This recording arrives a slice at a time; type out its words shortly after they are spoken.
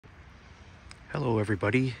Hello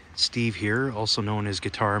everybody, Steve here, also known as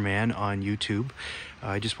Guitar Man on YouTube.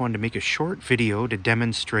 I just wanted to make a short video to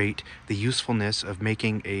demonstrate the usefulness of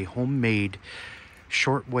making a homemade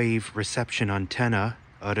shortwave reception antenna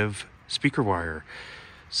out of speaker wire.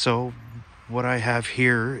 So what I have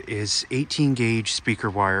here is 18 gauge speaker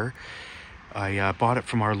wire. I bought it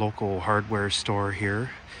from our local hardware store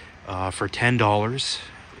here for $10.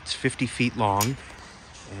 It's 50 feet long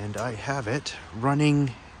and I have it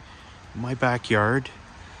running my backyard.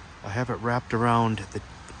 I have it wrapped around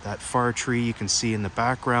that far tree you can see in the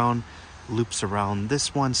background, loops around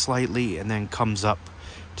this one slightly, and then comes up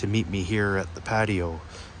to meet me here at the patio.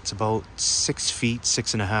 It's about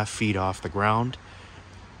 6.5 feet off the ground,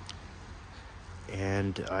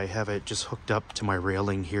 and I have it just hooked up to my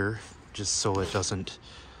railing here just so it doesn't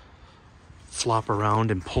flop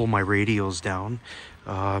around and pull my radios down.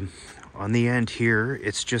 On the end here,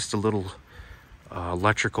 it's just a little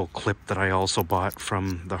electrical clip that I also bought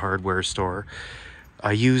from the hardware store.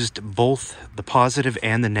 I used both the positive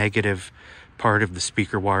and the negative part of the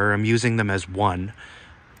speaker wire. I'm using them as one.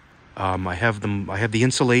 I have the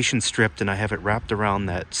insulation stripped and I have it wrapped around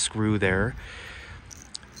that screw there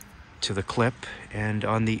to the clip. And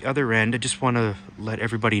on the other end, I just want to let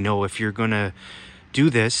everybody know, if you're gonna do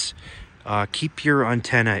this, keep your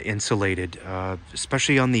antenna insulated,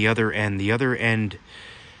 especially on the other end. The other end,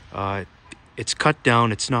 it's cut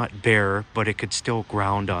down, it's not bare, but it could still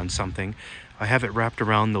ground on something. I have it wrapped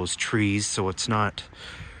around those trees, so it's not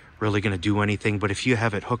really going to do anything. But if you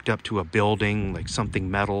have it hooked up to a building, like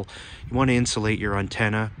something metal, you want to insulate your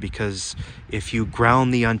antenna, because if you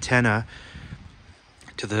ground the antenna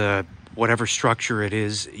to the whatever structure it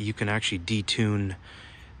is, you can actually detune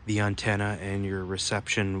the antenna and your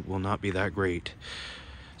reception will not be that great.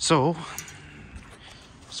 So,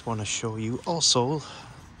 just want to show you also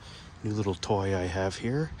new little toy I have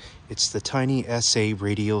here. It's the Tiny SA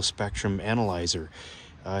Radio Spectrum Analyzer.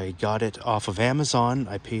 I got it off of Amazon.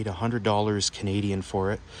 I paid $100 Canadian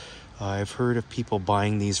for it. I've heard of people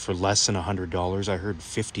buying these for less than $100. I heard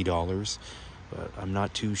 $50, but I'm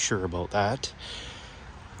not too sure about that.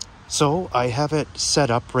 So I have it set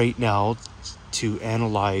up right now to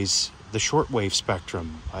analyze the shortwave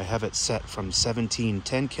spectrum. I have it set from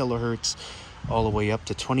 1710 kilohertz all the way up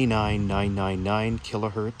to 29999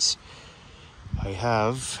 kilohertz.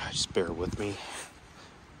 Just bear with me.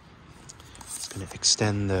 It's going to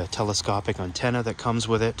extend the telescopic antenna that comes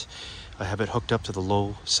with it. I have it hooked up to the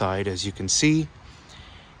low side, as you can see,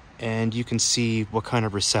 and you can see what kind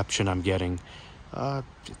of reception I'm getting.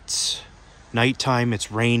 It's nighttime,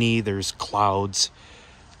 it's rainy, there's clouds.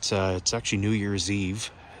 It's actually New Year's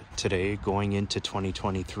Eve today, going into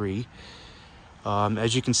 2023.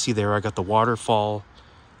 As you can see there, I got the waterfall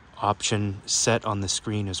option set on the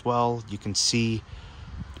screen as well. You can see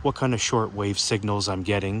what kind of shortwave signals I'm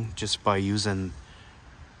getting just by using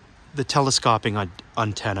the telescoping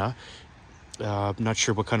antenna. I'm not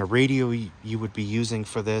sure what kind of radio you would be using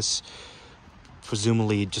for this.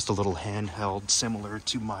 Presumably just a little handheld similar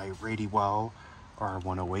to my Radio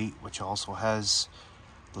R108, which also has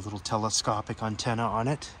the little telescopic antenna on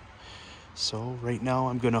it. So right now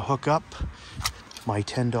I'm going to hook up my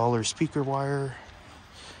 $10 speaker wire.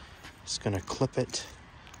 Just going to clip it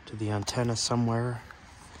to the antenna somewhere.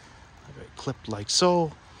 Have it clipped like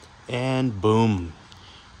so, and boom.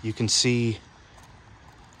 You can see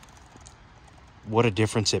what a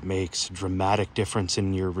difference it makes. A dramatic difference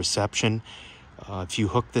in your reception. If you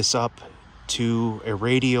hook this up to a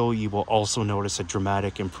radio, you will also notice a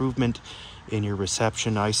dramatic improvement in your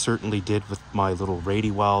reception. I certainly did with my little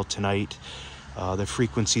Radio tonight. The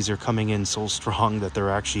frequencies are coming in so strong that they're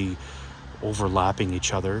actually overlapping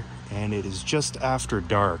each other, and it is just after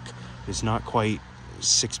dark. It's not quite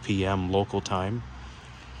 6 p.m. local time.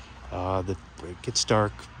 It gets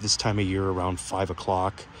dark this time of year around 5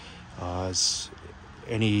 o'clock. As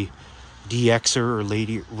any Dx'er or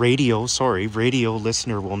radio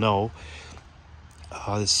listener will know,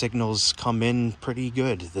 the signals come in pretty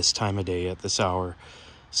good this time of day at this hour.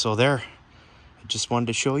 So there, I just wanted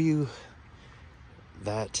to show you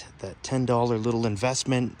that $10 little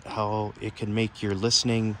investment, how it can make your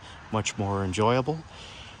listening much more enjoyable.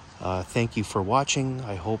 Thank you for watching.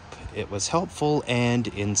 I hope it was helpful and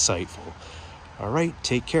insightful. All right,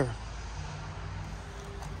 take care.